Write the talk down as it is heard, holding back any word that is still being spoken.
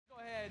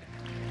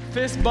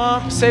Fist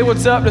bump, say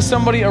what's up to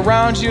somebody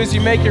around you as you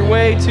make your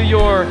way to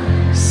your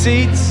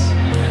seats.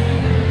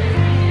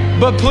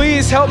 But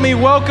please help me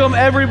welcome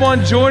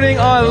everyone joining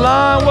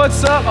online.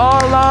 What's up,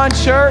 online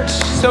church?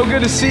 So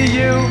good to see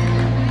you.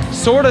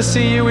 Sort of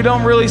see you. We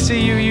don't really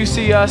see you. You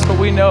see us, but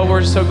we know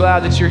we're so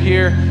glad that you're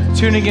here.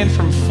 Tuning in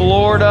from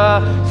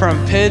Florida,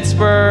 from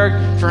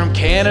Pittsburgh, from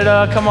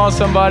Canada. Come on,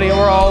 somebody.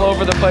 We're all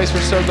over the place. We're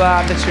so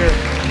glad that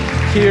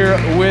you're here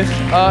with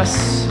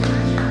us.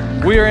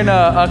 We are in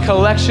a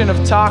collection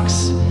of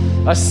talks,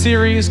 a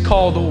series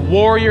called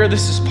Warrior.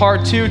 This is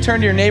part 2.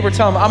 Turn to your neighbor,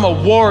 tell them, I'm a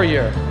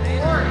warrior.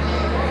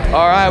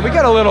 All right, we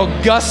got a little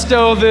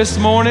gusto this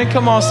morning.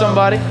 Come on,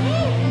 somebody.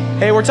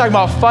 Hey, we're talking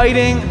about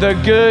fighting the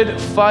good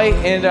fight,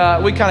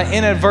 and we kind of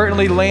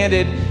inadvertently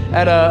landed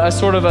at a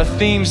sort of a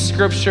theme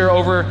scripture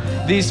over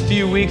these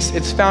few weeks.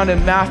 It's found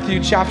in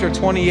Matthew chapter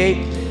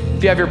 28.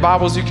 If you have your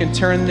Bibles, you can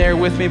turn there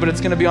with me, but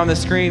it's gonna be on the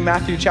screen.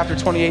 Matthew chapter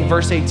 28,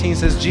 verse 18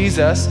 says,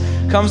 Jesus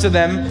comes to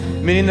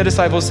them, meaning the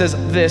disciples, says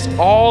this,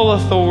 all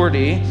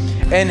authority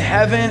in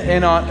heaven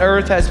and on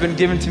earth has been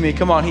given to me.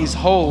 Come on, he's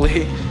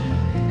holy.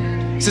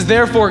 He says,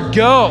 therefore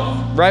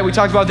go, right? We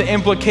talked about the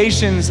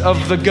implications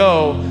of the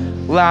go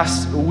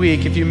last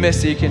week. If you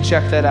missed it, you can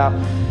check that out.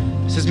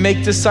 It says,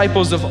 make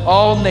disciples of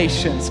all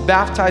nations,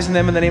 baptizing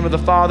them in the name of the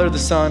Father, the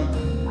Son,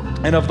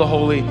 and of the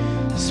Holy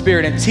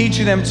Spirit, and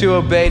teaching them to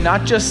obey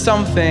not just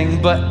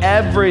something, but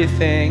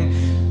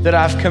everything that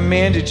I've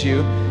commanded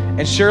you.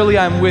 And surely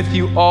I'm with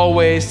you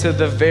always to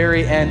the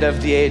very end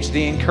of the age.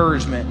 The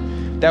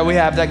encouragement that we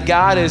have, that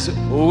God is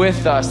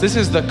with us. This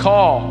is the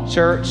call,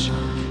 church.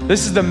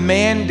 This is the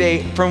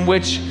mandate from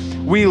which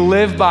we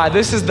live by.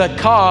 This is the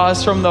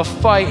cause from the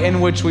fight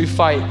in which we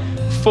fight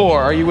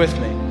for. Are you with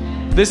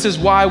me? This is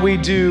why we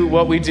do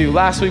what we do.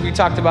 Last week we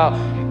talked about,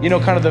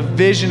 kind of the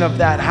vision of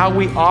that, how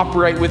we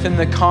operate within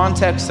the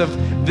context of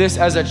this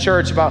as a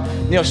church, about,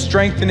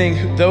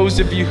 strengthening those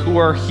of you who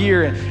are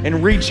here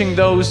and reaching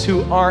those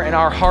who aren't, in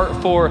our heart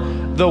for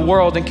the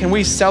world. And can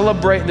we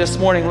celebrate this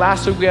morning?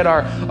 Last week we had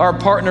our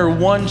partner,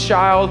 One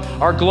Child,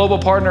 our global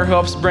partner who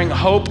helps bring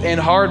hope in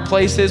hard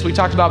places. We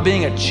talked about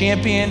being a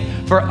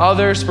champion for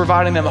others,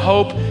 providing them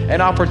hope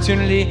and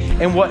opportunity,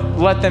 and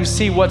let them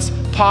see what's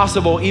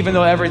possible, even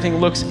though everything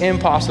looks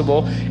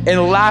impossible.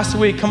 And last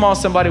week, come on,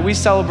 somebody, we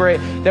celebrate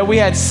that we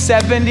had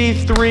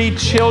 73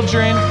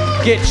 children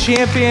get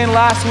championed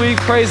last week.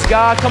 Praise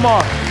God. Come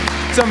on.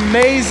 It's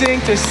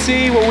amazing to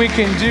see what we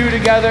can do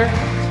together.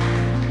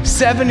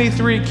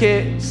 73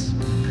 kids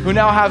who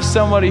now have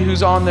somebody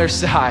who's on their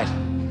side,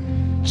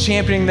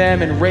 championing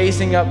them and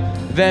raising up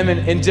them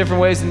in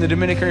different ways in the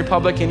Dominican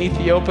Republic and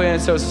Ethiopia.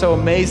 And so it's so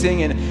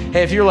amazing. And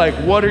hey, if you're like,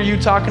 what are you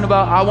talking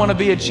about? I want to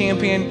be a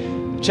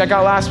champion. Check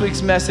out last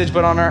week's message,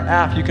 but on our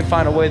app, you can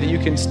find a way that you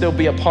can still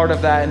be a part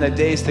of that in the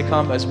days to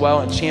come as well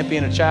and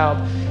champion a child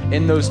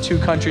in those 2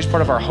 countries,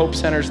 part of our Hope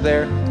Centers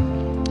there.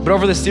 But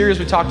over the series,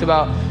 we talked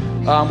about,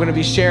 I'm gonna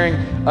be sharing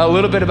a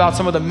little bit about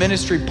some of the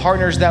ministry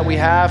partners that we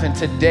have. And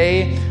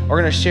today, we're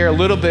gonna share a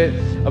little bit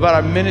about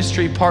our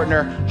ministry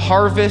partner,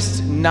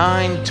 Harvest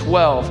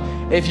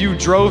 912. If you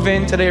drove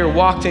in today or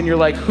walked in, you're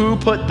like, who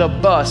put the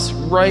bus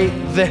right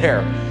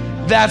there?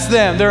 That's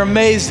them. They're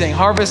amazing.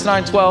 Harvest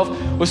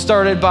 912 was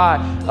started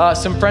by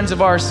some friends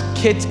of ours,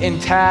 Kit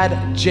and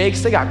Tad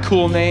Jakes. They got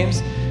cool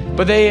names.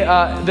 But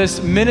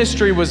this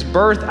ministry was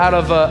birthed out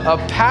of a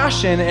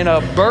passion and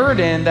a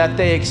burden that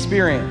they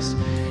experienced.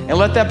 And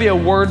let that be a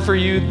word for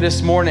you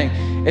this morning,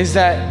 is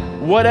that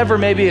whatever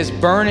maybe is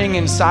burning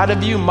inside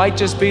of you might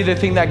just be the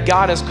thing that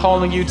God is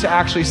calling you to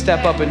actually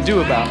step up and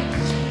do about.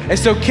 And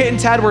so Kit and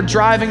Tad were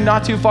driving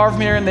not too far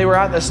from here, and they were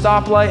at the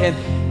stoplight, and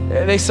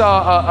they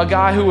saw a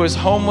guy who was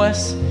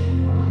homeless,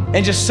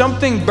 and just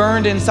something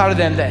burned inside of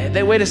them.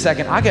 They wait a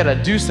second, I gotta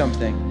do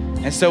something.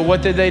 And so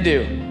what did they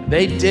do?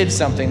 They did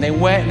something. They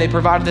went and they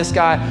provided this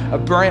guy a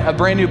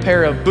brand new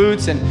pair of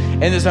boots, and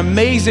this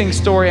amazing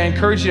story. I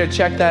encourage you to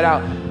check that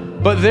out.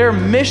 But their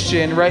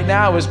mission right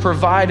now is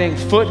providing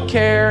foot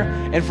care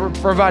and for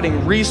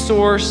providing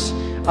resource,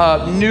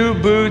 new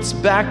boots,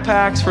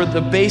 backpacks for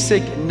the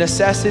basic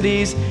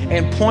necessities,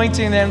 and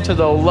pointing them to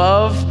the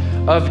love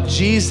of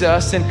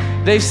Jesus.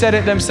 And they've said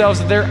it themselves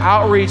that their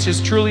outreach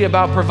is truly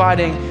about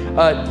providing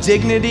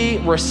dignity,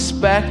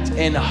 respect,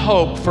 and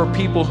hope for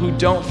people who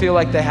don't feel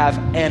like they have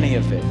any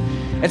of it.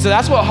 And so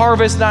that's what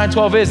Harvest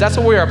 912 is. That's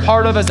what we are a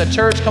part of as a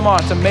church. Come on,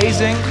 it's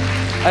amazing.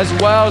 As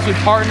well as we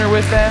partner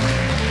with them.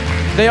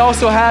 They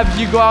also have, if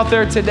you go out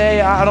there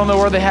today, I don't know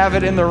where they have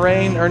it in the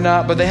rain or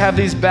not, but they have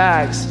these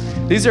bags.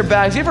 These are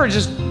bags. You ever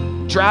just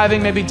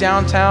driving maybe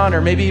downtown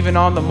or maybe even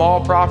on the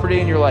mall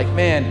property, and you're like,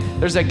 man,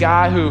 there's a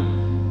guy who,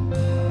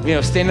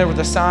 standing there with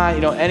a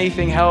sign,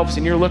 anything helps,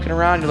 and you're looking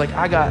around, you're like,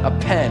 I got a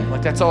pen.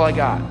 Like, that's all I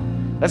got.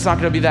 That's not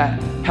gonna be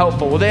that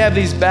helpful. Well, they have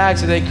these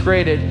bags that they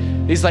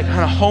created, these like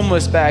kind of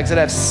homeless bags that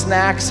have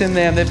snacks in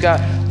them. They've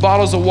got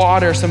bottles of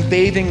water, some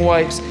bathing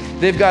wipes.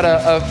 They've got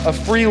a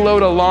free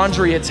load of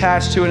laundry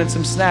attached to it and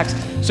some snacks.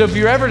 So if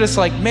you're ever just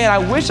like, man, I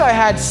wish I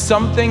had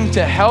something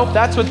to help,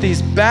 that's what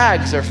these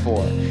bags are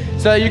for.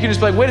 So you can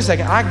just be like, wait a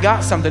second, I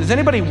got something. Does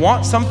anybody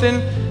want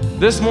something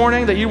this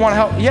morning that you want to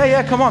help?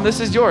 Yeah, come on, this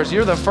is yours.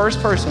 You're the first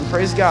person,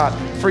 praise God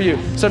for you.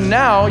 So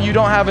now you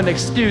don't have an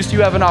excuse, you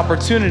have an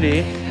opportunity,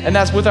 and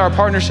that's with our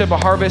partnership of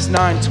Harvest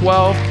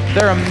 912.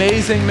 They're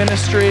amazing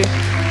ministry.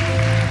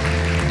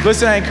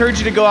 Listen, I encourage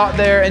you to go out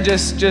there and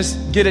just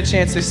get a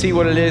chance to see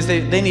what it is.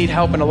 They need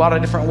help in a lot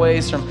of different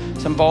ways from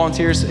some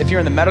volunteers. If you're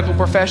in the medical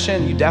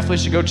profession, you definitely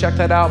should go check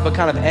that out, but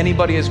kind of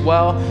anybody as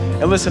well.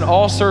 And listen,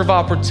 all serve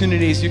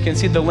opportunities. You can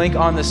see the link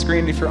on the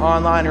screen if you're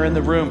online or in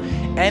the room.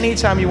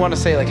 Anytime you want to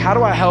say, like, how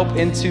do I help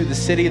into the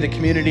city, the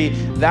community?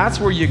 That's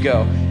where you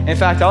go. In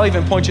fact, I'll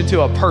even point you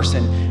to a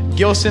person.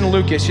 Gilson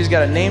Lucas, she's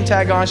got a name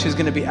tag on. She's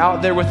going to be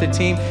out there with the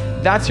team.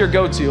 That's your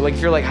go-to. Like if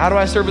you're like, how do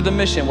I serve with the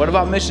mission? What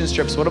about mission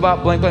trips? What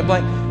about blank, blank,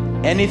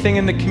 blank? Anything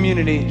in the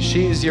community,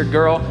 she is your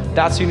girl.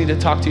 That's who you need to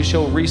talk to.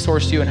 She'll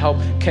resource you and help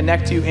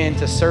connect you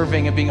into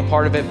serving and being a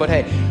part of it. But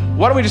hey,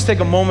 why don't we just take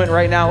a moment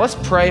right now? Let's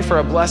pray for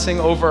a blessing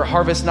over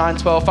Harvest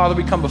 912. Father,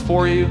 we come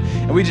before you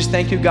and we just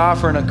thank you, God,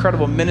 for an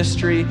incredible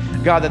ministry.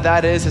 God,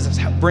 that is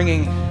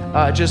bringing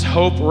just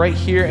hope right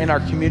here in our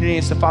community.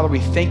 And so, Father, we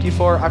thank you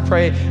for it. I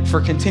pray for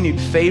continued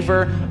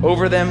favor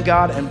over them,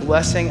 God, and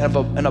blessing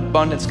and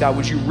abundance, God.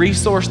 Would you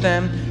resource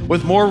them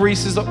with more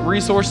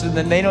resources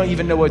than they don't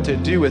even know what to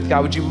do with,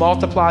 God? Would you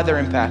multiply their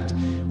impact?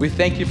 We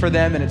thank you for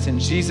them, and it's in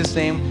Jesus'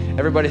 name.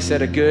 Everybody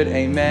said a good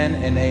amen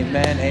and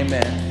amen,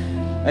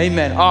 amen.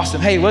 Amen.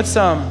 Awesome. Hey, let's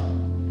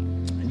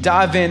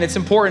dive in. It's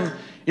important.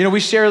 You know, we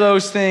share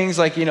those things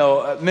like, you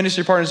know,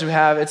 ministry partners we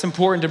have. It's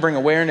important to bring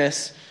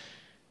awareness,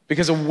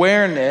 because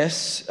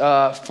awareness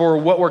for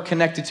what we're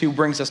connected to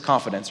brings us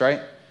confidence, right?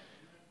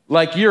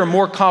 Like you're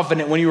more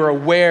confident when you are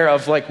aware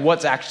of like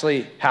what's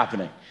actually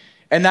happening.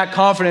 And that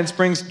confidence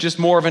brings just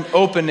more of an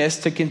openness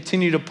to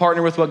continue to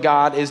partner with what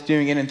God is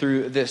doing in and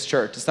through this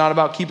church. It's not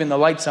about keeping the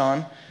lights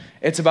on.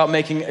 It's about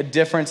making a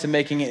difference and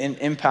making an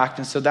impact.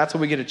 And so that's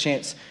what we get a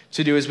chance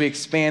to do as we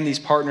expand these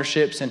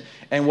partnerships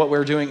and what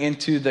we're doing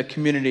into the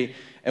community.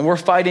 And we're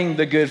fighting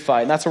the good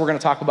fight. And that's what we're going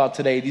to talk about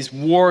today. These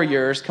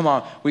warriors, come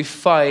on, we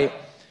fight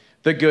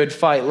the good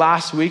fight.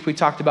 Last week, we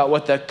talked about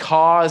what the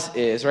cause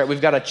is, right?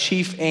 We've got a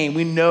chief aim.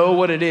 We know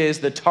what it is,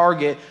 the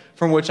target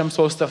from which I'm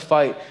supposed to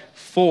fight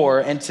for.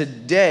 And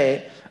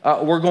today,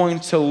 we're going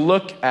to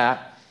look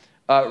at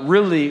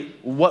really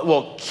what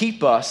will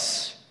keep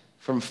us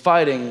from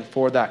fighting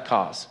for that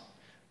cause.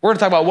 We're going to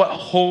talk about what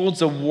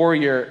holds a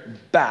warrior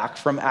back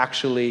from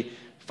actually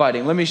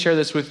fighting. Let me share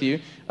this with you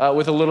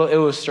with a little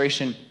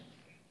illustration.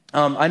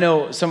 I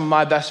know some of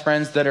my best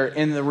friends that are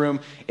in the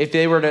room, if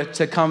they were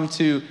to come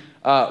to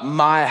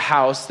my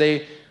house,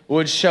 they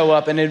would show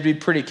up and it'd be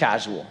pretty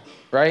casual,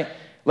 right?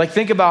 Like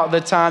think about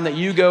the time that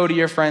you go to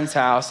your friend's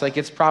house, like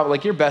it's probably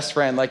like your best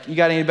friend. Like you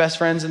got any best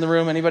friends in the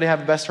room? Anybody have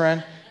a best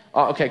friend?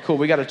 Oh, okay, cool.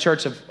 We got a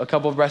church of a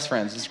couple of best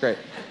friends. It's great.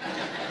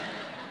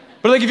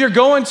 But like if you're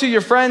going to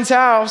your friend's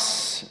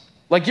house,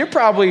 like you're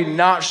probably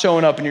not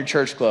showing up in your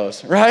church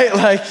clothes, right?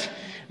 Like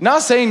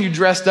not saying you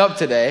dressed up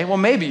today. Well,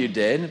 maybe you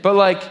did, but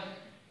like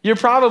you're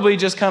probably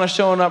just kind of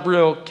showing up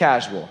real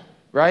casual,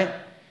 right?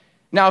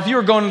 Now, if you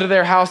were going to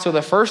their house for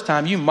the first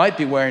time, you might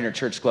be wearing your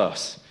church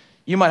clothes.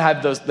 You might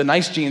have the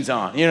nice jeans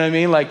on, you know what I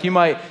mean? Like you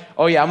might,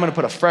 oh yeah, I'm gonna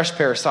put a fresh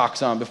pair of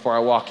socks on before I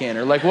walk in,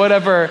 or like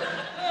whatever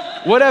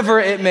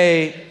it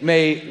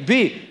may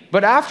be.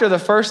 But after the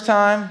first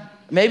time,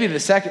 maybe the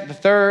second, the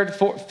third,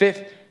 fourth,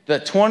 fifth, the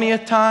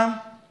 20th time,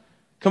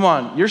 come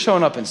on, you're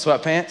showing up in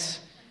sweatpants,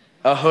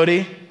 a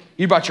hoodie,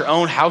 you brought your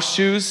own house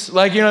shoes,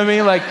 like, you know what I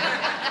mean?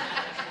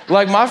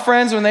 Like my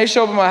friends, when they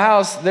show up at my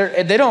house,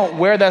 they don't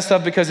wear that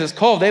stuff because it's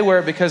cold. They wear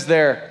it because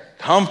they're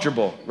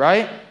comfortable,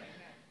 right?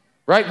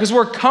 Right? Because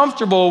we're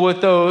comfortable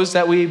with those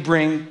that we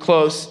bring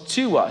close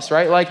to us,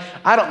 right? Like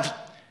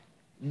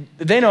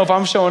they know if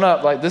I'm showing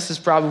up, like this is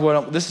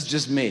probably this is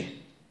just me.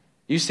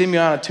 You see me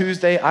on a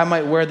Tuesday, I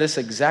might wear this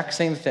exact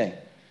same thing.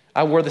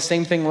 I wore the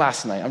same thing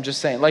last night. I'm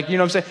just saying, like, you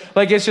know what I'm saying?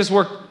 Like it's just,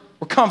 we're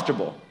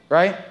comfortable,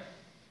 right?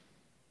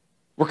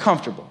 We're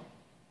comfortable.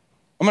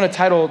 I'm going to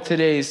title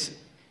today's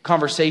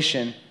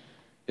conversation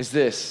is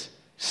this: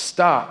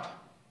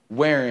 stop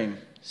wearing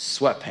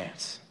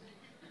sweatpants.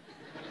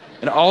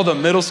 And all the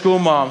middle school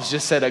moms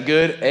just said a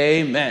good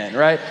amen,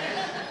 right?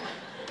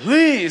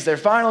 Please, they're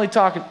finally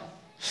talking.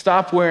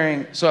 Stop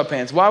wearing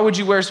sweatpants. Why would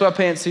you wear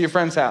sweatpants to your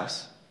friend's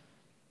house?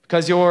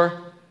 Because you're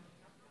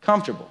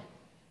comfortable.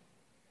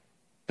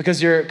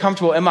 Because you're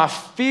comfortable. And my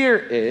fear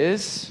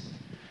is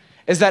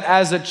that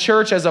as a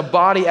church, as a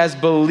body, as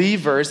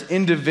believers,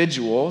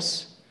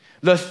 individuals,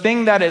 the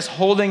thing that is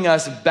holding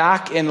us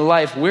back in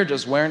life, we're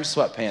just wearing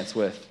sweatpants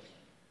with.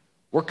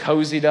 We're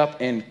cozied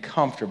up and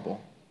comfortable.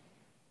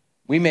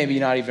 We maybe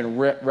not even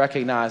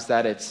recognize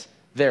that it's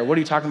there. What are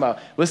you talking about?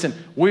 Listen,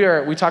 we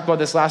talked about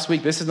this last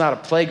week. This is not a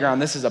playground.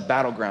 This is a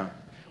battleground.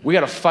 We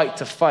got to fight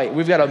to fight.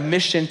 We've got a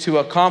mission to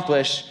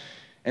accomplish.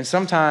 And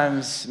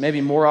sometimes,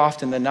 maybe more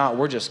often than not,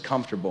 we're just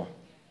comfortable.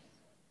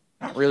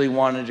 Not really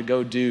wanting to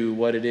go do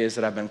what it is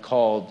that I've been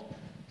called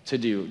to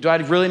do. Do I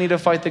really need to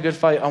fight the good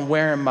fight? I'm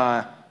wearing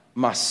my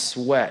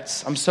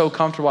sweats. I'm so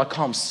comfortable, I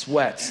call them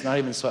sweats, not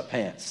even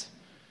sweatpants.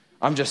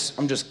 I'm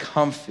just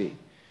comfy.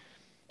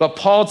 But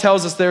Paul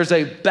tells us there's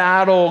a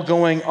battle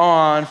going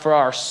on for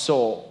our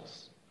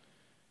souls.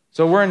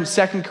 So we're in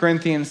 2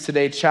 Corinthians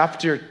today,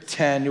 chapter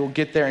 10. You'll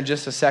get there in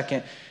just a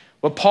second.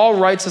 But Paul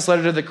writes this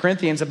letter to the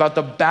Corinthians about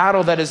the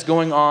battle that is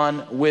going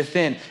on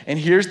within. And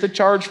here's the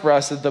charge for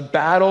us, that the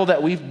battle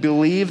that we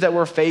believe that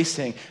we're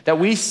facing, that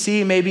we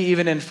see maybe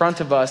even in front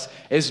of us,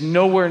 is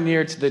nowhere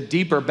near to the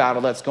deeper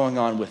battle that's going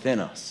on within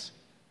us.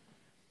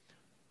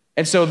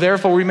 And so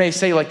therefore we may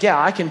say like,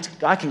 yeah, I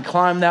can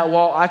climb that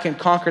wall, I can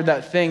conquer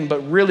that thing, but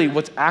really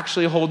what's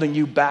actually holding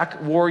you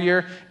back,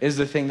 warrior, is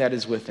the thing that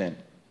is within.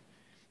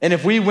 And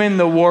if we win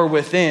the war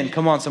within,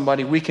 come on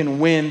somebody, we can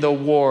win the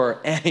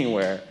war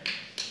anywhere.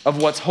 Of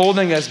what's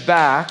holding us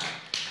back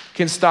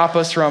can stop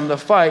us from the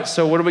fight.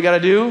 So what do we got to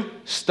do?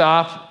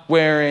 Stop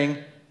wearing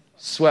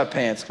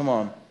sweatpants. Come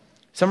on.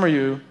 Some of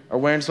you are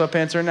wearing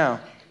sweatpants right now.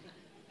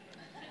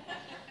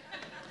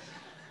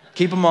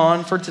 Keep them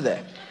on for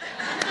today.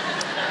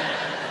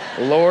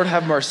 Lord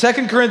have mercy.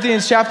 2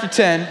 Corinthians chapter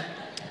 10,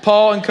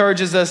 Paul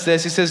encourages us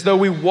this. He says, though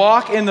we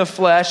walk in the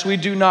flesh, we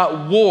do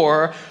not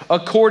war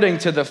according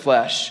to the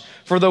flesh.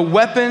 For the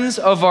weapons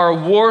of our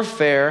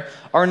warfare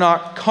are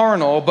not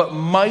carnal, but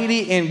mighty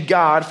in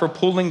God for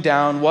pulling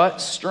down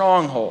what?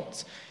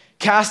 Strongholds.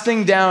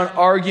 Casting down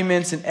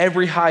arguments and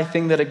every high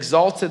thing that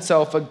exalts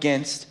itself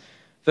against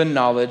the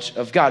knowledge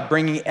of God.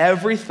 Bringing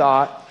every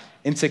thought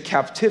into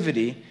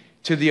captivity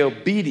to the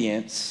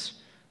obedience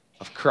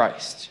of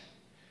Christ.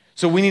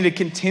 So we need to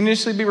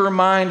continuously be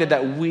reminded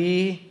that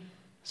we,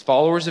 as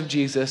followers of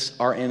Jesus,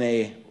 are in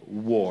a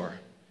war.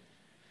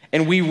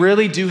 And we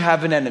really do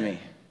have an enemy.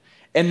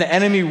 And the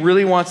enemy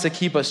really wants to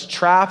keep us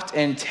trapped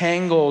and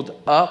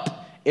tangled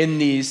up in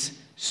these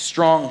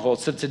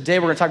strongholds. So today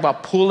we're going to talk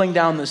about pulling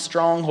down the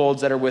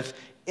strongholds that are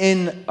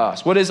within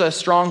us. What is a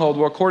stronghold?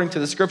 Well, according to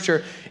the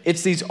scripture,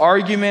 it's these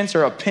arguments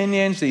or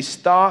opinions, these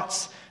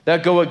thoughts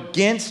that go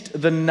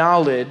against the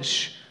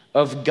knowledge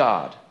of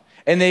God.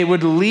 And they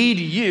would lead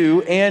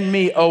you and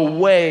me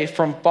away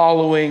from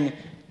following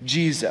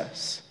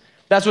Jesus.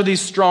 That's what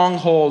these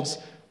strongholds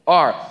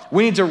are.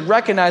 We need to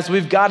recognize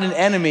we've got an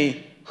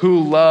enemy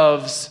who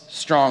loves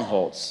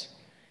strongholds.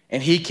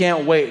 And he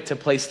can't wait to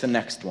place the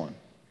next one.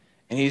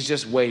 And he's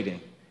just waiting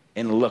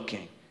and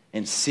looking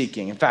and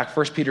seeking. In fact,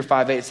 1 Peter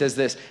 5:8 says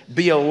this,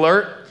 be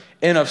alert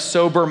and of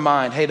sober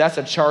mind. Hey, that's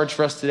a charge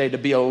for us today, to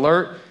be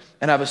alert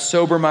and have a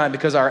sober mind,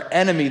 because our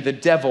enemy, the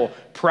devil,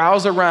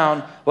 prowls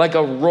around like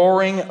a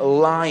roaring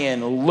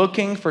lion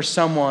looking for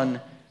someone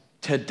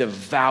to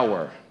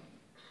devour.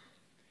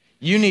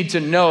 You need to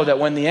know that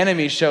when the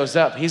enemy shows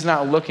up, he's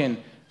not looking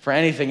for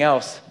anything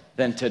else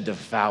than to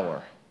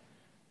devour,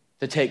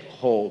 to take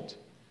hold,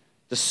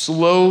 to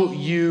slow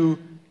you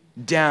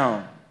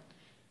down.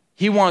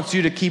 He wants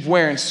you to keep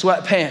wearing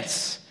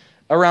sweatpants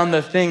around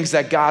the things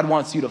that God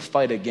wants you to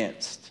fight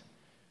against.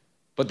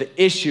 But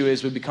the issue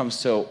is we become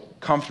so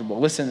comfortable.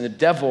 Listen, the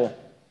devil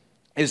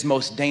is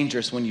most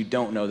dangerous when you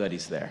don't know that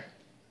he's there.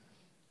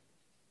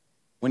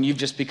 When you've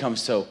just become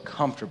so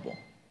comfortable,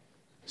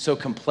 so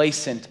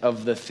complacent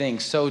of the thing,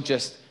 so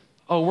just,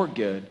 oh, we're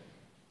good.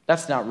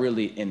 That's not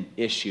really an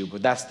issue,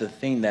 but that's the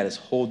thing that is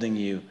holding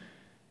you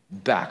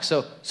back.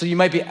 So you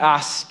might be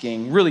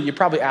asking, really, you're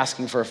probably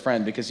asking for a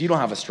friend because you don't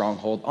have a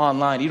stronghold.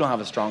 Online, you don't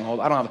have a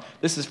stronghold.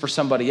 This is for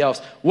somebody else.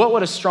 What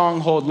would a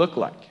stronghold look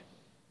like?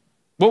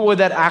 What would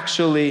that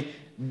actually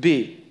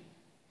be?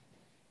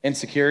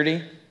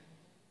 Insecurity?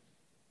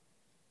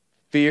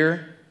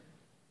 Fear?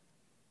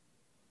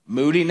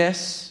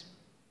 Moodiness?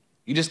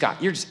 You're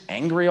just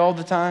angry all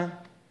the time?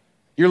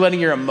 You're letting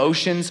your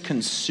emotions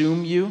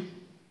consume you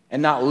and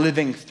not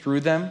living through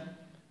them?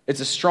 It's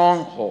a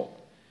stronghold.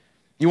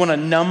 You want to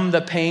numb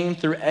the pain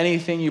through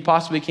anything you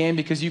possibly can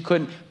because you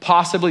couldn't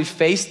possibly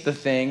face the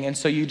thing, and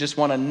so you just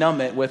want to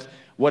numb it with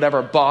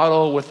whatever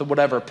bottle, with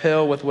whatever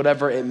pill, with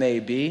whatever it may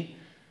be.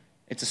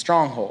 It's a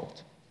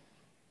stronghold.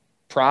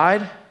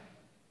 Pride,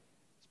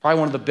 it's probably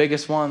one of the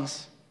biggest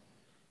ones,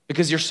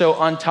 because you're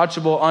so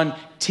untouchable,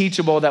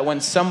 unteachable, that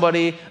when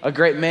somebody, a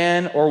great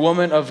man or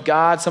woman of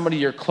God, somebody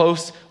you're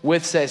close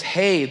with says,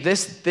 hey,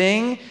 this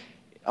thing,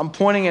 I'm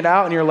pointing it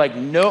out, and you're like,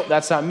 nope,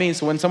 that's not me.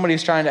 So when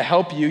somebody's trying to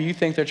help you, you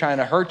think they're trying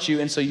to hurt you,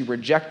 and so you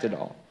reject it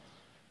all.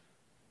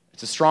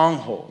 It's a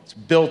stronghold. It's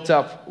built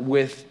up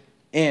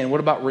within. What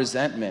about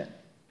resentment?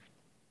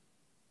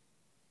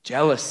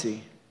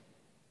 Jealousy?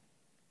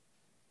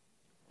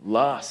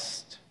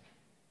 Lust?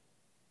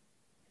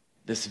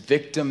 This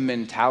victim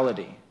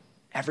mentality.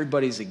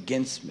 Everybody's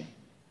against me.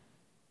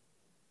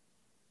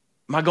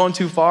 Am I going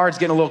too far? It's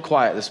getting a little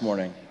quiet this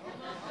morning.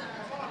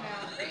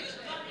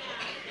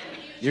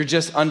 You're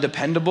just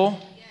undependable.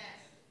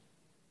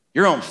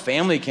 Your own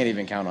family can't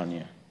even count on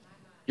you.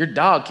 Your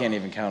dog can't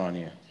even count on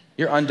you.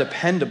 You're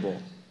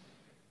undependable.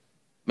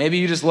 Maybe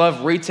you just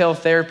love retail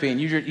therapy and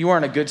you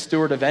aren't a good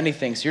steward of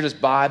anything, so you're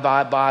just buy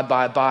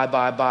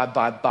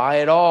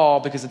it all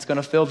because it's going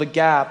to fill the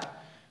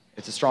gap.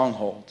 It's a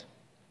stronghold.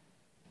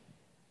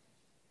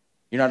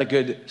 You're not a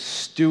good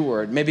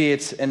steward. Maybe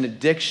it's an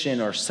addiction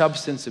or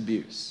substance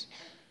abuse.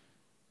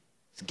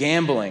 It's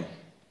gambling.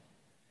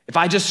 If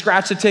I just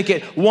scratch the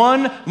ticket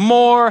one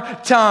more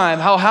time,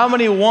 how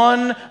many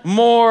one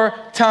more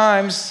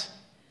times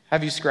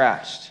have you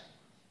scratched?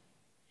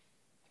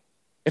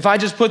 If I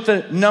just put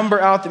the number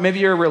out that maybe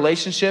you're a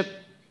relationship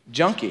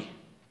junkie.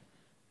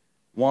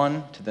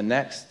 One to the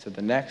next, to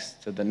the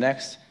next, to the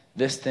next,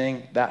 this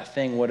thing, that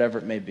thing, whatever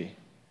it may be.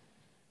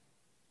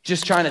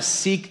 Just trying to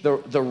seek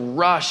the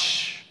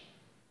rush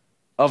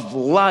of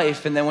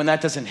life, and then when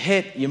that doesn't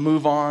hit, you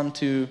move on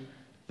to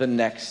the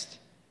next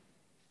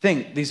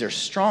thing. These are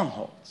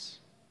strongholds.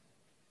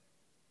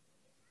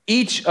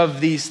 Each of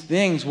these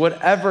things,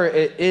 whatever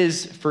it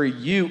is for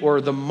you,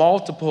 or the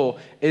multiple,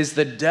 is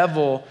the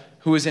devil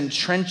who is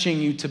entrenching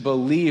you to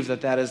believe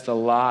that that is the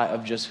lie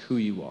of just who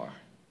you are.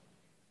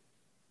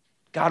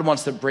 God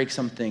wants to break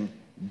something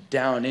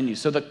down in you.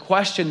 So the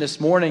question this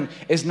morning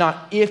is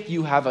not if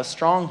you have a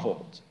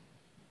stronghold.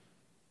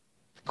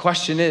 The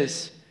question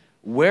is,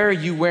 where are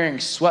you wearing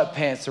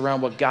sweatpants around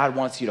what God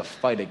wants you to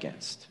fight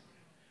against?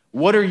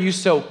 What are you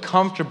so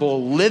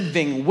comfortable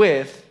living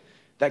with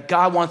that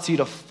God wants you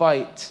to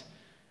fight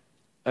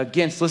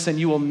against? Listen,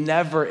 you will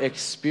never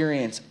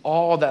experience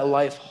all that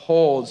life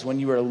holds when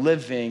you are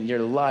living your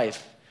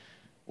life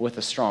with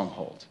a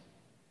stronghold.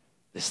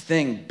 This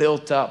thing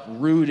built up,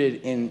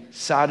 rooted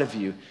inside of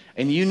you.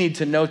 And you need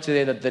to know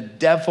today that the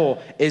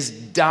devil is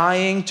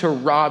dying to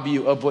rob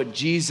you of what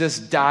Jesus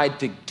died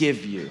to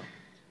give you.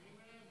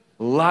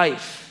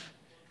 Life,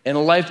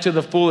 and life to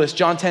the fullest.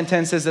 John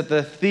 10:10 says that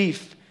the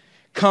thief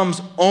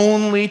comes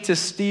only to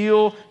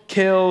steal,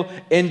 kill,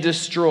 and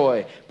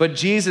destroy. But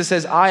Jesus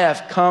says, I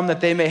have come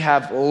that they may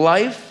have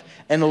life,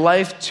 and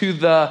life to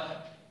the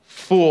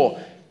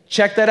full.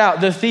 Check that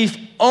out. The thief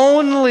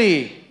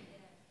only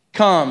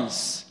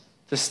comes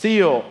to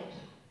steal,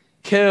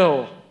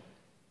 kill,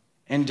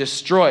 and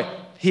destroy.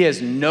 He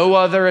has no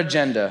other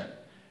agenda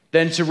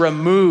than to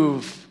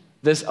remove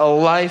this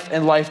life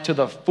and life to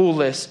the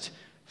fullest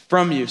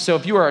from you. So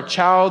if you are a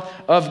child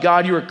of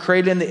God, you were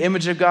created in the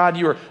image of God,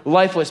 your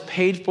life was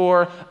paid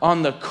for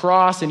on the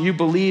cross, and you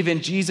believe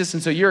in Jesus,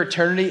 and so your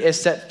eternity is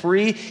set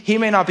free. He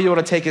may not be able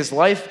to take his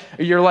life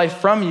or your life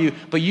from you,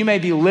 but you may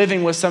be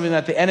living with something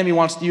that the enemy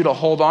wants you to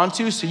hold on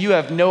to, so you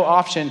have no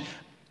option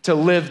to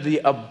live the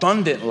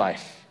abundant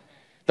life.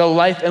 The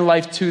life and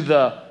life to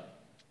the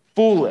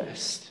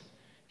fullest.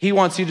 He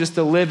wants you just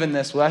to live in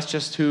this. Well, that's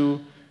just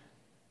who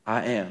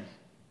I am.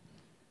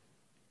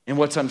 And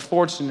what's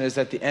unfortunate is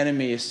that the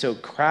enemy is so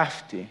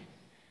crafty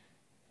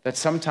that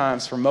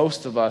sometimes for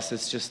most of us,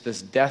 it's just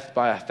this death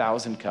by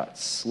 1,000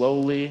 cuts,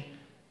 slowly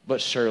but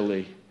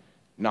surely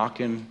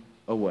knocking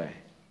away.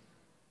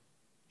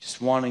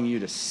 Just wanting you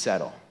to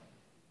settle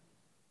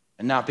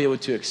and not be able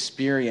to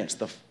experience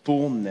the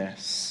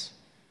fullness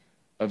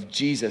of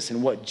Jesus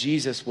and what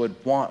Jesus would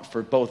want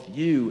for both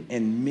you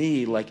and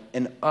me, like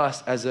in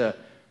us as a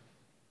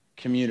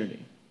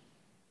community.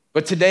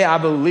 But today I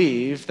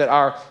believe that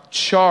our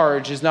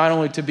charge is not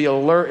only to be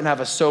alert and have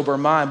a sober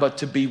mind, but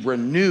to be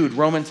renewed.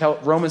 Romans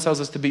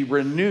tells us to be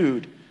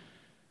renewed.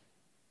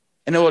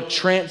 And it will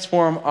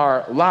transform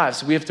our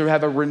lives. We have to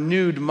have a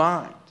renewed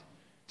mind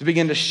to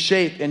begin to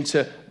shape and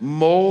to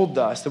mold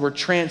us, that we're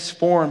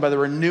transformed by the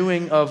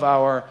renewing of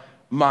our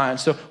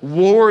minds. So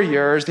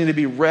warriors need to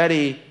be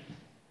ready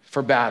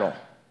for battle.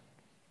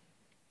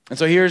 And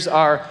so here's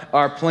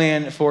our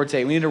plan for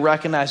today. We need to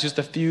recognize just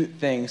a few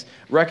things.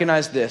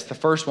 Recognize this. The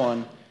first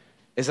one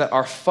is that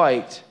our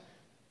fight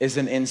is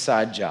an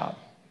inside job.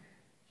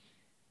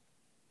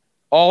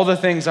 All the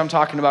things I'm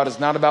talking about is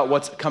not about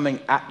what's coming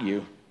at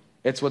you.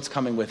 It's what's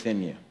coming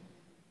within you.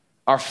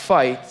 Our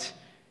fight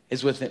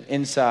is with an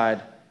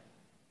inside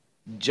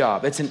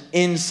job. It's an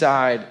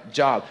inside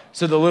job.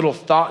 So the little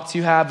thoughts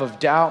you have of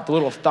doubt, the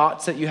little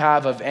thoughts that you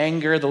have of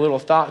anger, the little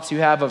thoughts you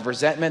have of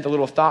resentment, the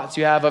little thoughts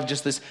you have of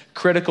just this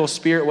critical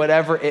spirit,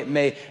 whatever it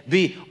may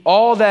be,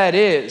 all that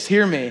is,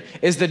 hear me,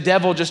 is the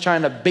devil just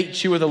trying to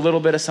bait you with a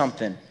little bit of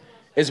something.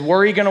 Is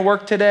worry going to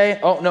work today?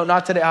 Oh, no,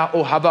 not today.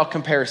 Oh, how about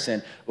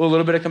comparison? Oh, a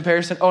little bit of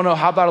comparison. Oh, no,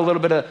 how about a little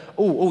bit of,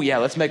 oh, yeah,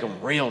 let's make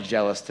them real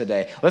jealous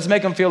today. Let's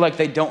make them feel like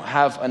they don't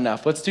have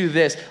enough. Let's do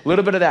this, a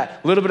little bit of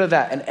that, a little bit of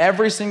that. And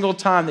every single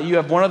time that you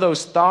have one of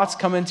those thoughts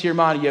come into your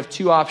mind, you have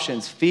two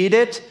options, feed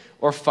it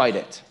or fight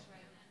it.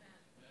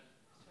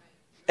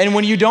 And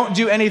when you don't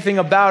do anything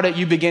about it,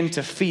 you begin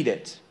to feed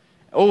it.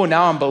 Oh,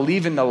 now I'm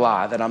believing the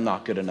lie that I'm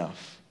not good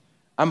enough.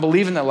 I'm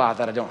believing the lie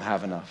that I don't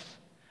have enough.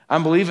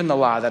 I'm believing the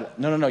lie that,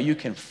 no, you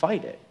can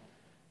fight it.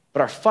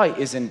 But our fight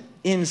is an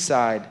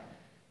inside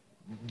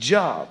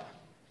job.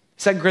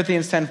 2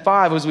 Corinthians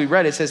 10:5, as we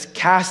read, it says,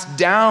 cast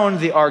down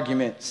the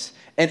arguments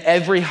and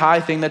every high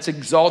thing that's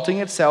exalting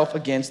itself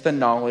against the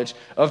knowledge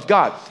of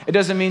God. It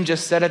doesn't mean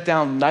just set it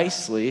down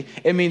nicely.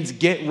 It means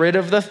get rid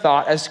of the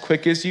thought as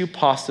quick as you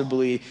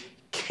possibly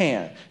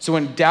can. So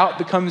when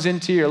doubt comes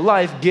into your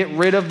life, get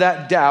rid of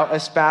that doubt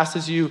as fast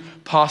as you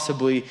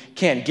possibly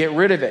can. Get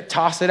rid of it.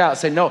 Toss it out.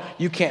 Say, no,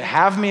 you can't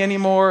have me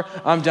anymore.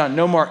 I'm done.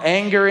 No more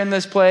anger in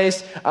this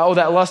place. Oh,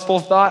 that lustful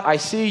thought, I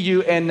see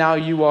you, and now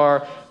you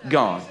are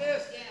gone.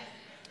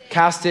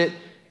 Cast it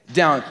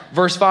down.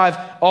 Verse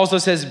 5 also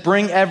says,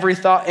 bring every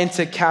thought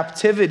into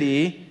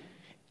captivity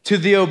to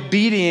the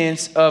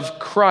obedience of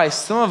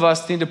Christ. Some of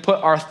us need to put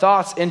our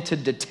thoughts into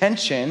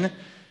detention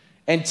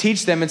and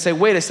teach them and say,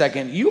 wait a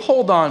second, you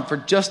hold on for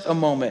just a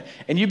moment,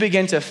 and you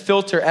begin to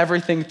filter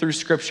everything through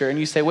Scripture, and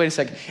you say, wait a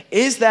second,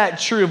 is that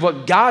true of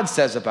what God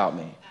says about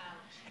me?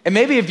 And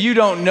maybe if you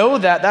don't know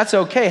that, that's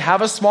okay.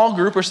 Have a small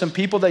group or some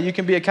people that you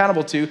can be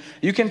accountable to.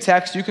 You can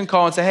text, you can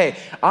call and say, hey,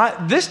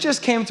 this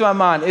just came to my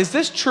mind. Is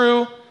this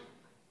true?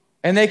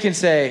 And they can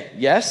say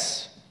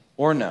yes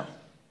or no.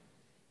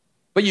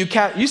 But you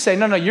say,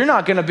 no, you're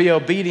not going to be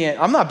obedient.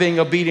 I'm not being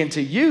obedient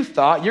to you,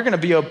 thought. You're going to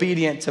be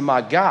obedient to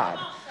my God,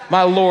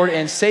 my Lord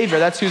and Savior.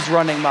 That's who's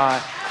running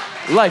my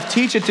life.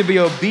 Teach it to be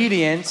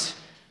obedient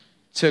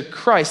to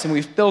Christ. And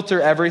we filter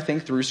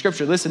everything through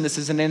Scripture. Listen, this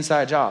is an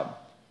inside job.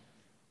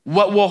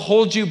 What will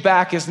hold you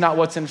back is not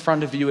what's in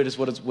front of you. It is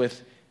what is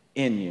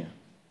within you.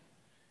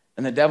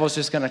 And the devil's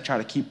just going to try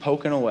to keep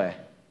poking away.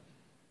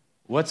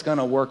 What's going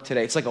to work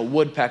today? It's like a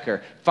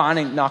woodpecker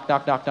finding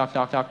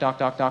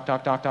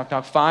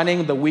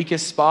finding the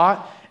weakest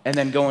spot and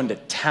then going to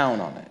town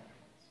on it.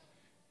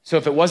 So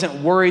if it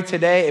wasn't worry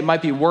today, it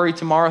might be worry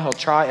tomorrow. He'll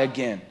try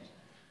again.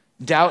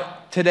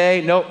 Doubt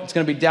today, nope, it's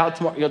going to be doubt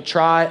tomorrow. You'll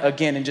try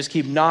again and just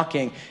keep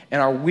knocking.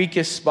 And our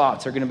weakest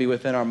spots are going to be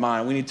within our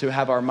mind. We need to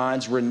have our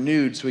minds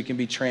renewed so we can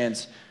be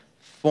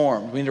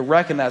transformed. We need to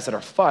recognize that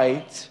our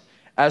fight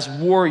as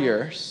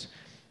warriors,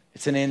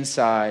 it's an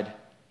inside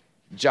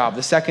job.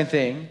 The second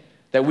thing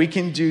that we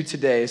can do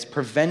today is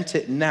prevent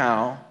it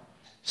now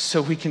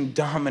so we can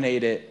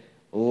dominate it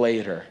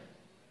later.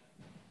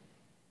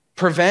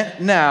 Prevent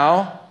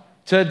now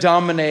to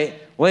dominate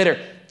later.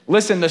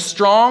 Listen, the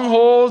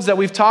strongholds that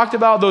we've talked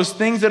about, those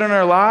things that are in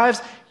our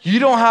lives, you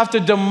don't have to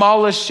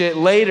demolish it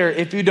later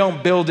if you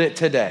don't build it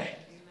today.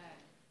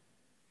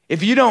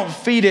 If you don't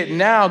feed it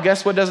now,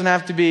 guess what doesn't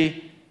have to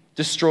be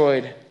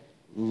destroyed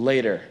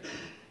later?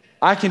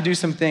 I can do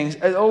some things.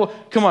 Oh,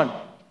 come on.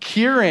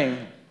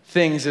 Curing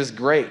things is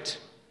great.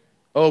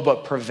 Oh,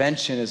 but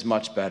prevention is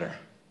much better.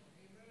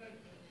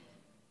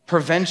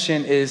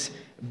 Prevention is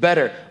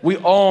better. We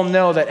all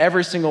know that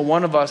every single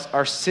one of us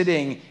are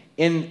sitting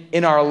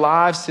in our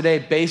lives today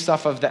based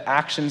off of the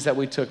actions that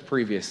we took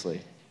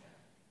previously.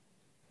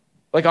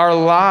 Like our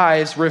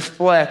lives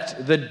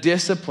reflect the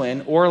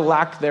discipline or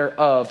lack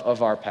thereof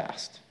of our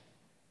past.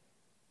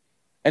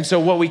 And so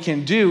what we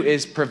can do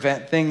is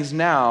prevent things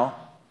now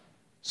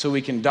so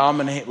we can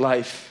dominate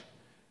life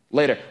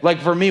later. Like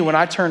for me, when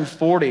I turn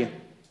 40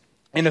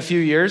 in a few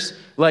years,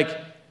 like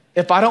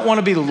if I don't want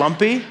to be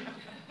lumpy,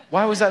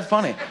 why was that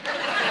funny?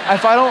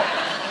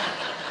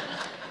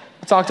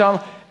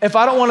 If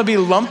I don't want to be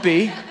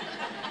lumpy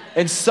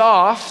and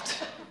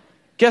soft,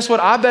 guess what?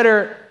 I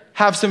better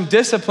have some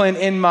discipline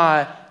in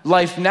my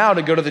life now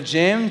to go to the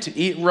gym, to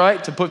eat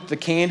right, to put the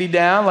candy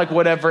down, like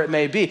whatever it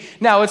may be.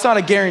 Now, it's not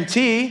a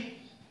guarantee.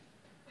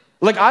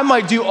 Like I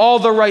might do all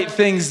the right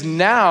things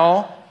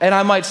now, and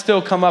I might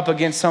still come up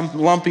against some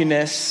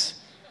lumpiness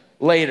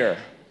later.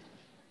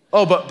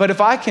 Oh, but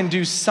if I can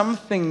do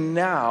something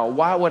now,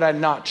 why would I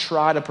not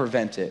try to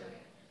prevent it?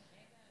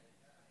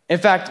 In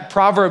fact,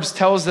 Proverbs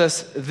tells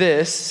us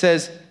this,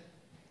 says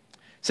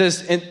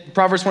in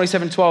Proverbs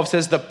 27:12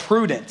 says, the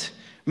prudent,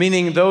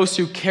 meaning those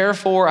who care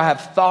for or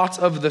have thoughts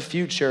of the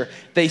future,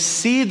 they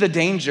see the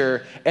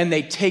danger and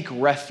they take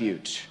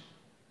refuge.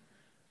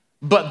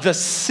 But the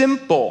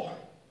simple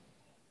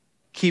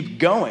keep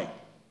going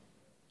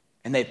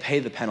and they pay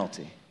the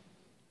penalty.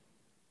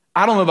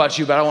 I don't know about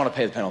you, but I want to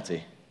pay the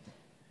penalty.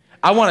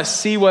 I want to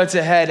see what's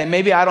ahead, and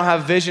maybe I don't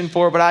have vision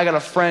for it, but I got a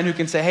friend who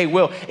can say, hey,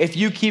 Will, if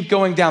you keep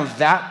going down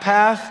that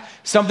path,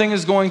 something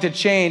is going to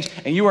change,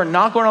 and you are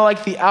not going to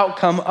like the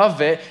outcome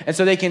of it, and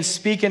so they can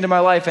speak into my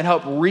life and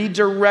help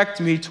redirect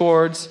me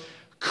towards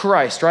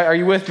Christ, right? Are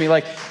you with me?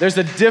 Like, there's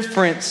a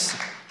difference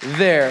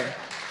there.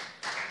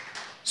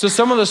 So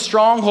some of the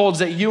strongholds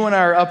that you and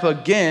I are up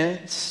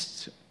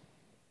against,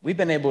 we've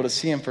been able to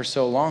see them for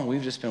so long,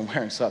 we've just been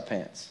wearing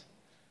sweatpants.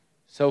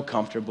 So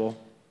comfortable.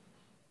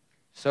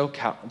 So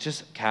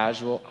just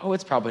casual. Oh,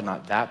 it's probably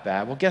not that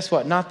bad. Well, guess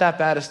what? Not that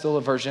bad is still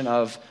a version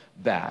of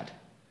bad.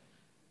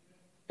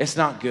 It's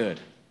not good.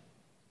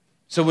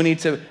 So we need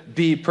to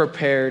be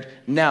prepared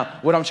now.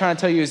 What I'm trying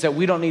to tell you is that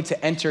we don't need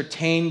to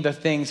entertain the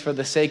things for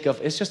the sake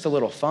of, it's just a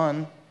little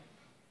fun.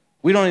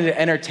 We don't need to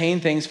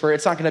entertain things for,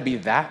 it's not going to be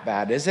that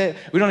bad, is it?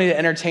 We don't need to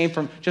entertain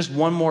from just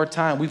one more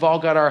time. We've all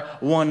got our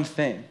one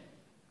thing.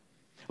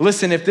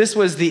 Listen, if this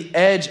was the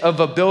edge of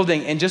a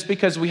building, and just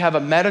because we have a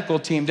medical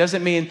team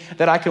doesn't mean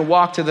that I can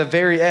walk to the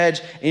very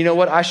edge, and you know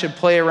what, I should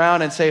play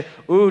around and say,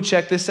 ooh,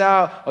 check this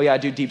out. Oh yeah, I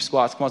do deep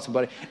squats, come on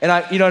somebody.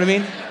 And you know what I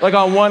mean? Like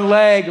on one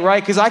leg,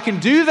 right? Because I can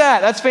do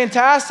that, that's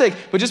fantastic.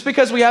 But just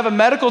because we have a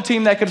medical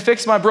team that could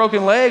fix my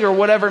broken leg or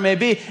whatever it may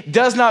be,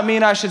 does not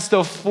mean I should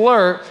still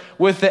flirt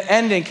with the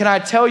ending. Can I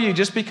tell you,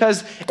 just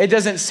because it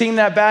doesn't seem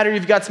that bad or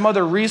you've got some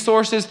other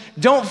resources,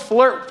 don't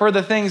flirt for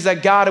the things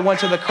that God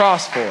went to the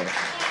cross for.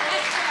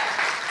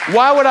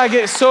 Why would I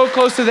get so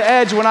close to the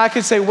edge when I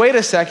could say, wait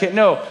a second,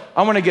 no,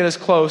 I'm gonna get as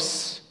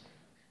close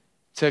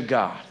to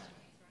God.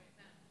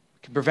 We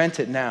can prevent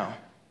it now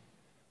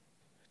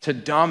to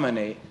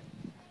dominate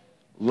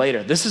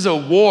later. This is a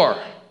war.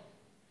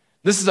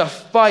 This is a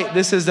fight.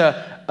 This is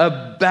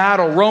a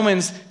battle.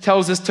 Romans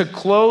tells us to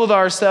clothe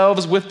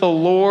ourselves with the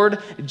Lord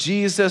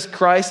Jesus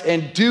Christ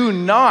and do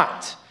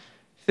not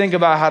think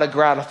about how to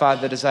gratify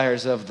the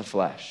desires of the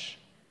flesh.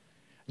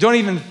 Don't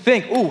even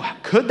think, ooh,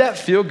 could that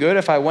feel good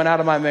if I went out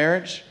of my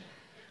marriage?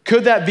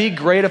 Could that be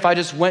great if I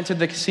just went to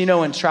the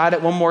casino and tried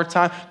it one more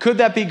time? Could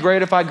that be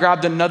great if I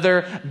grabbed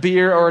another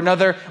beer or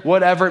another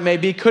whatever it may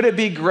be? Could it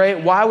be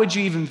great? Why would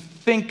you even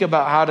think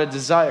about how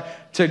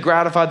to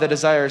gratify the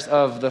desires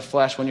of the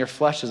flesh when your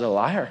flesh is a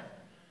liar?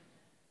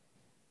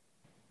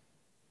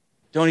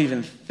 Don't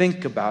even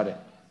think about it.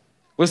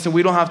 Listen,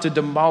 we don't have to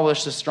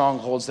demolish the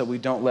strongholds that we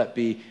don't let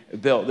be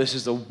built. This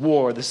is a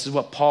war. This is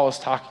what Paul is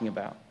talking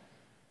about.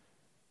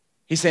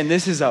 He's saying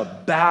this is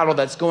a battle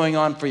that's going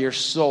on for your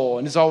soul.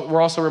 And we're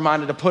also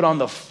reminded to put on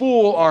the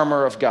full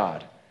armor of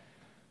God.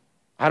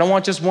 I don't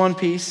want just one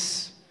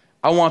piece.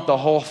 I want the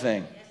whole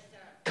thing.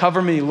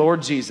 Cover me,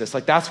 Lord Jesus.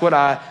 Like that's what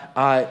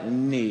I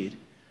need.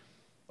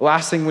 The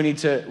last thing we need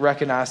to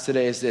recognize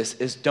today is this,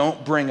 is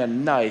don't bring a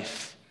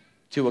knife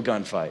to a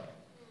gunfight.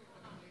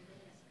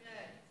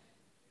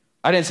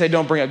 I didn't say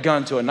don't bring a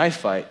gun to a knife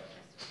fight,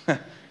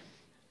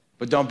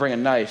 but don't bring a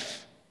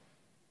knife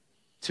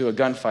to a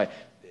gunfight.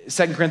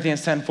 2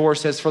 Corinthians 10:4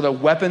 says, for the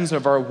weapons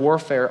of our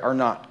warfare are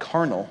not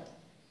carnal,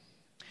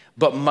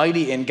 but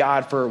mighty in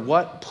God for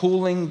what?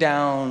 Pulling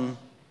down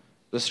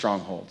the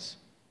strongholds.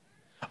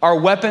 Our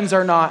weapons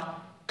are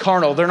not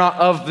carnal. They're not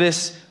of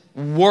this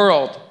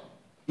world.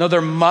 No,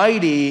 they're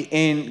mighty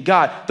in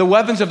God. The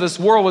weapons of this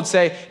world would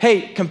say,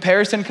 hey,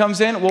 comparison comes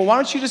in. Well, why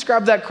don't you just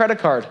grab that credit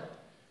card?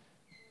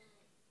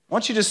 Why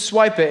don't you just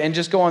swipe it and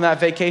just go on that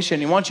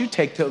vacation? And why don't you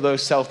take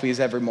those selfies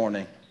every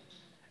morning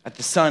at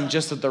the sun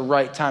just at the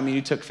right time and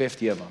you took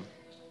 50 of them?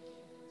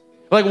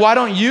 Like, why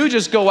don't you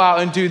just go out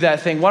and do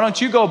that thing? Why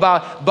don't you go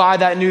buy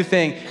that new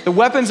thing? The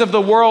weapons of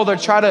the world are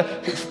try to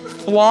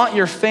flaunt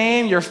your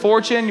fame, your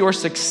fortune, your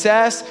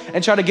success,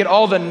 and try to get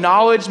all the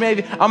knowledge.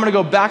 Maybe I'm gonna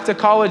go back to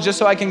college just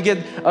so I can get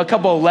a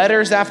couple of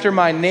letters after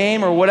my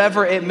name or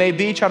whatever it may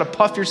be. Try to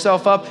puff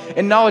yourself up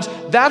in knowledge.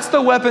 That's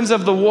the weapons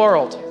of the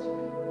world,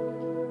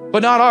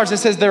 but not ours. It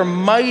says they're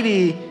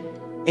mighty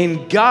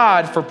in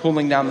God for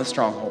pulling down the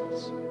strongholds.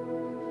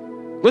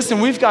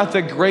 Listen, we've got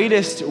the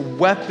greatest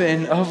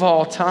weapon of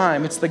all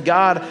time. It's the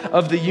God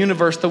of the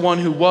universe, the one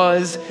who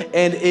was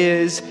and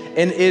is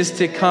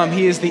to come.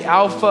 He is the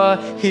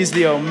Alpha, he's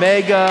the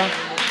Omega.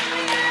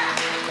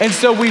 And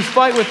so we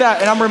fight with that.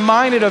 And I'm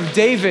reminded of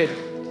David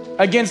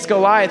against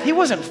Goliath. He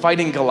wasn't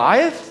fighting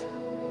Goliath.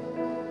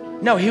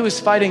 No, he was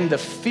fighting the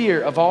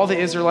fear of all the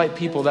Israelite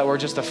people that were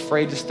just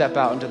afraid to step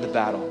out into the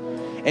battle.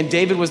 And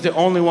David was the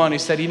only one who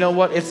said, you know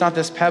what? It's not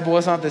this pebble,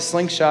 it's not this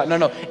slingshot.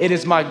 No, it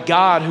is my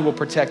God who will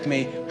protect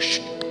me.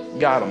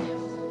 Got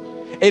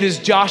him. It is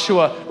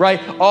Joshua, right?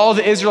 All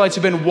the Israelites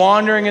have been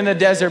wandering in the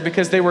desert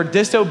because they were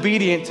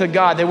disobedient to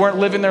God. They weren't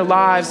living their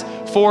lives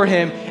for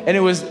him. And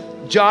it was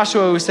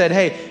Joshua who said,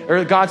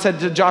 God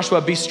said to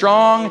Joshua, be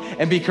strong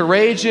and be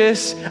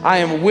courageous. I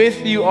am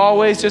with you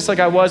always, just like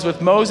I was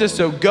with Moses.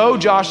 So go,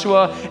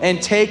 Joshua,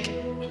 and take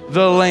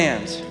the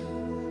land.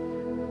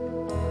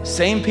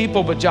 Same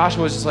people, but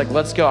Joshua was just like,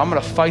 let's go. I'm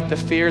gonna fight the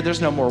fear.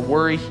 There's no more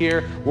worry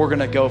here. We're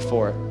gonna go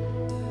for it.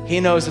 He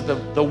knows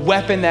that the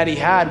weapon that he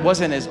had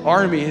wasn't his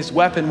army. His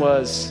weapon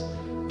was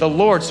the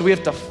Lord. So we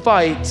have to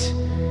fight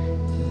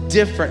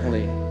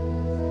differently.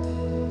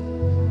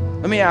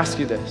 Let me ask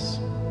you this.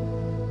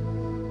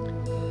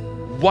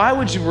 Why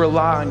would you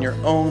rely on your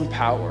own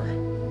power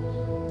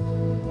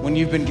when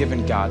you've been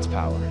given God's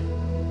power?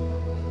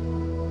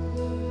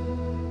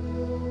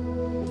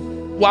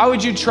 Why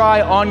would you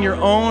try on your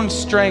own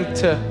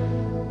strength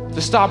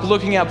to stop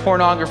looking at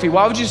pornography?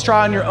 Why would you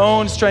try on your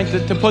own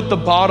strength to put the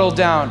bottle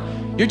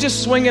down? You're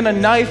just swinging a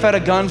knife at a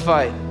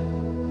gunfight.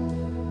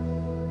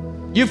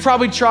 You've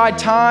probably tried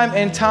time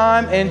and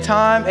time and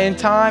time and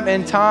time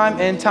and time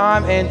and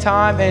time and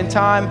time and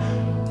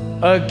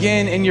time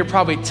again, and you're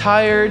probably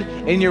tired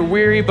and you're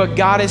weary, but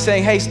God is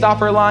saying, hey,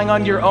 stop relying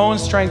on your own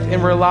strength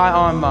and rely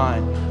on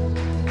mine.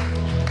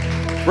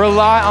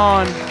 Rely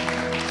on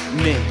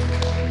me.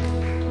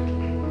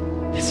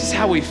 This is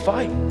how we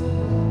fight.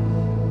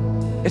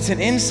 It's an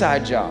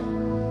inside job.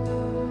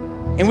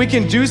 And we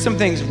can do some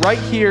things right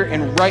here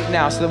and right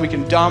now so that we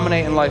can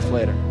dominate in life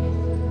later.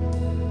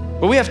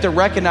 But we have to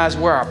recognize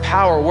where our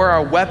power, where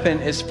our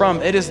weapon is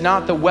from. It is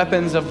not the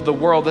weapons of the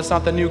world. It's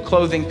not the new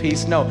clothing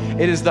piece. No,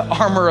 it is the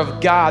armor of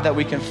God that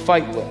we can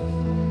fight with.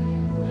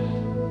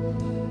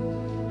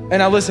 And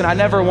now listen, I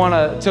never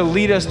want to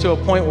lead us to a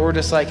point where we're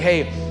just like,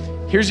 hey,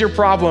 here's your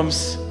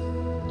problems.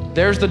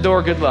 There's the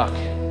door, good luck.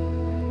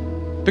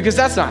 Because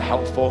that's not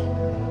helpful.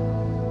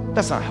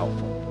 That's not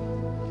helpful.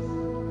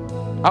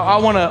 I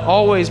want to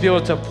always be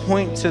able to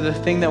point to the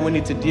thing that we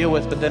need to deal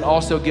with, but then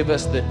also give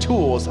us the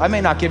tools. I may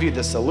not give you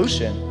the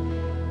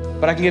solution,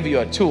 but I can give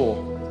you a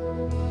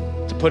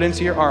tool to put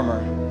into your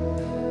armor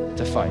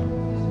to fight.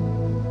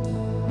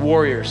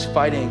 Warriors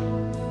fighting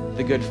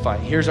the good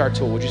fight. Here's our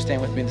tool. Would you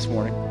stand with me this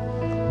morning?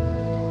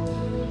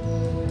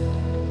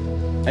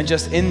 And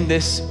just in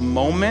this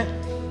moment,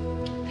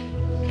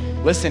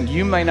 Listen,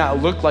 you may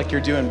not look like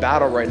you're doing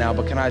battle right now,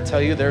 but can I tell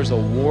you there's a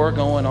war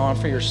going on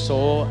for your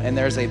soul, and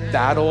there's a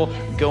battle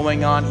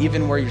going on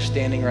even where you're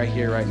standing right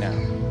here, right now.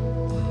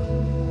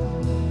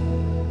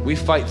 We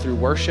fight through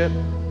worship.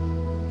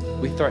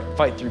 We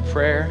fight through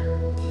prayer.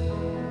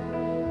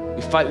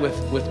 We fight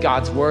with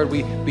God's word.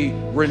 We be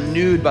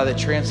renewed by the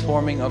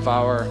transforming of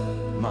our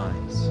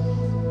minds.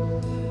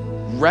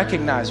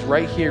 Recognize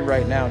right here,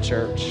 right now,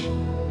 church,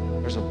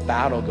 there's a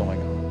battle going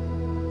on.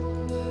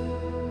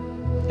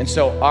 And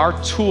so our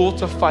tool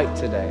to fight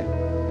today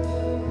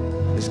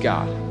is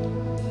God.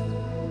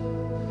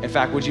 In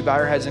fact, would you bow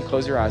your heads and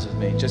close your eyes with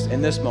me? Just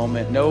in this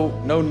moment,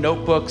 no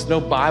notebooks, no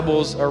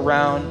Bibles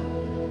around.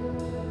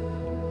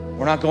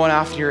 We're not going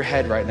after your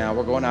head right now.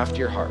 We're going after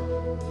your heart.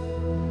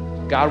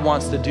 God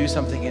wants to do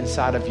something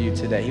inside of you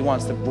today. He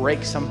wants to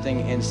break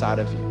something inside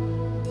of you.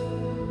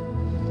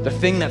 The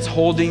thing that's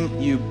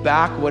holding you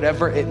back,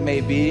 whatever it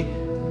may be,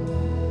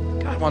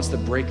 God wants to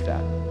break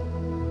that.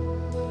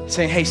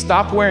 Saying, hey,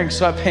 stop wearing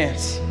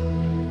sweatpants.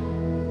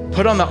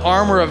 Put on the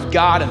armor of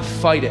God and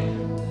fight it.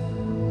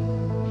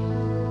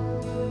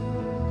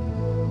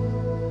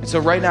 And so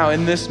right now,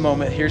 in this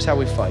moment, here's how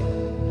we fight.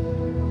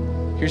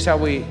 Here's how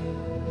we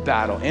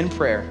battle. In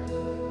prayer,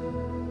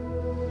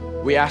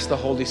 we ask the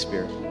Holy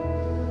Spirit.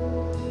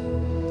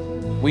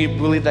 We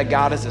believe that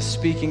God is a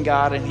speaking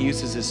God, and he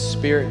uses his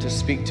Spirit to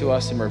speak to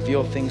us and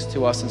reveal things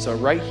to us. And so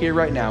right here,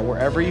 right now,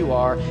 wherever you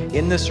are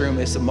in this room,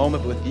 it's a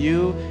moment with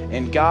you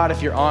and God.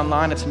 If you're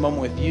online, it's a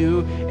moment with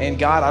you and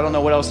God. I don't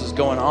know what else is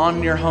going on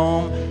in your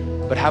home,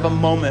 but have a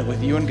moment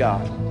with you and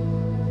God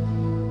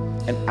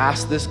and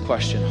ask this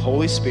question: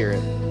 Holy Spirit,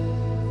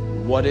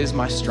 what is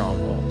my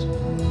stronghold?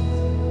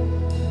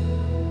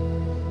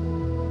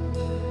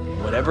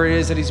 Whatever it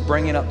is that he's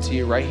bringing up to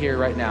you right here,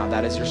 right now,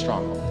 that is your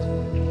stronghold.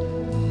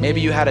 Maybe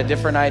you had a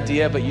different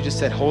idea, but you just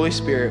said, Holy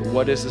Spirit,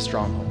 what is the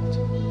stronghold?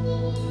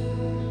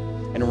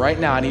 And right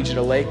now, I need you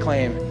to lay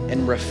claim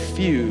and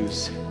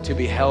refuse to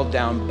be held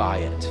down by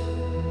it.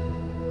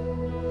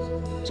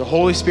 So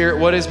Holy Spirit,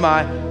 what is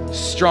my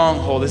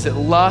stronghold? Is it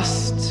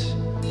lust?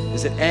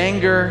 Is it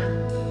anger?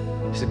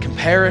 Is it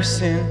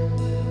comparison?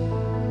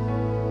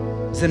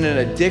 Is it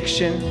an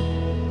addiction?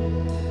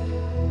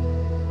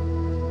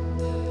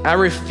 I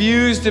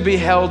refuse to be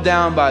held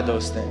down by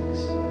those things.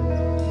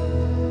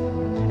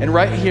 And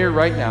right here,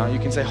 right now, you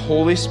can say,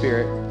 Holy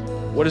Spirit,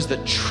 what is the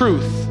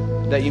truth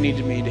that you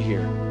need me to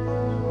hear?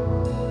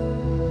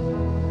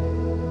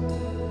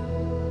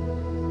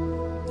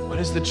 What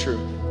is the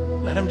truth?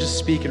 Let him just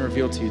speak and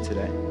reveal to you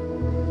today.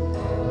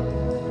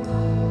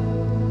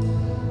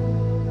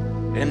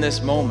 In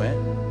this moment,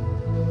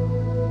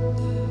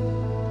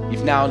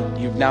 you've now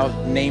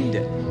named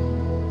it.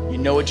 You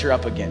know what you're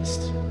up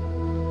against.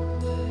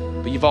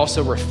 But you've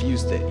also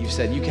refused it. You've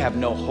said, you can have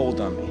no hold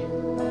on me.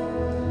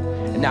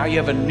 And now you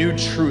have a new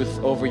truth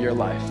over your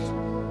life.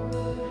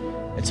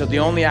 And so the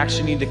only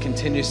action you need to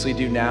continuously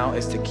do now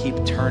is to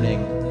keep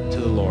turning to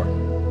the Lord.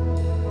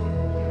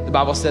 The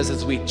Bible says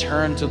as we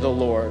turn to the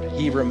Lord,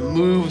 he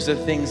removes the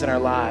things in our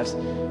lives.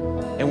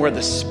 And where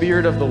the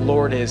Spirit of the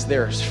Lord is,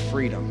 there is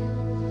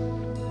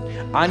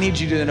freedom. I need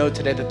you to know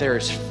today that there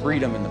is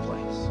freedom in the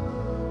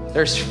place.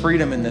 There's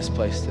freedom in this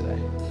place today.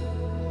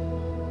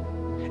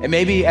 And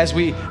maybe as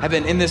we have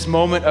been in this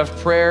moment of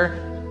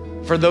prayer,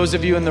 for those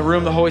of you in the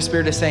room, the Holy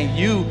Spirit is saying,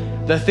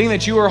 the thing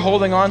that you are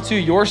holding on to,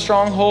 your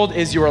stronghold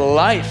is your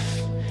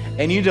life.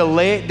 And you need to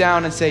lay it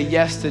down and say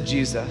yes to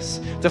Jesus,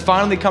 to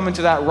finally come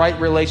into that right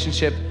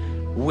relationship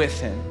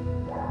with him.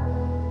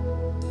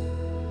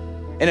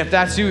 And if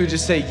that's you,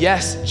 just say,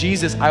 yes,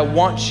 Jesus, I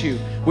want you.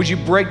 Would you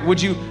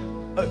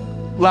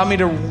allow me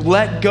to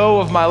let go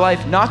of my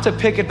life, not to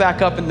pick it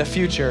back up in the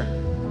future,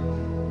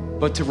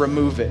 but to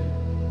remove it.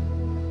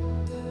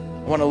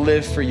 I want to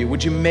live for you.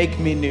 Would you make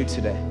me new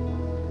today?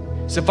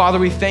 So Father,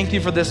 we thank you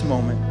for this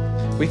moment.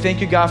 We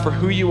thank you, God, for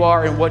who you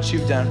are and what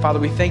you've done. Father,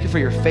 we thank you for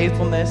your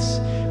faithfulness.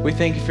 We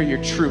thank you for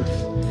your truth.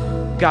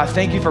 God,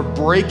 thank you for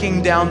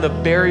breaking down the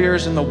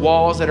barriers and the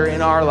walls that are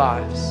in our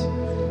lives.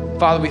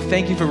 Father, we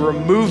thank you for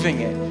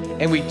removing it,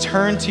 and we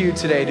turn to you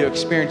today to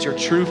experience your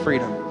true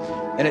freedom.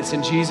 And it's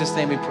in Jesus'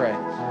 name we pray.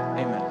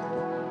 Amen.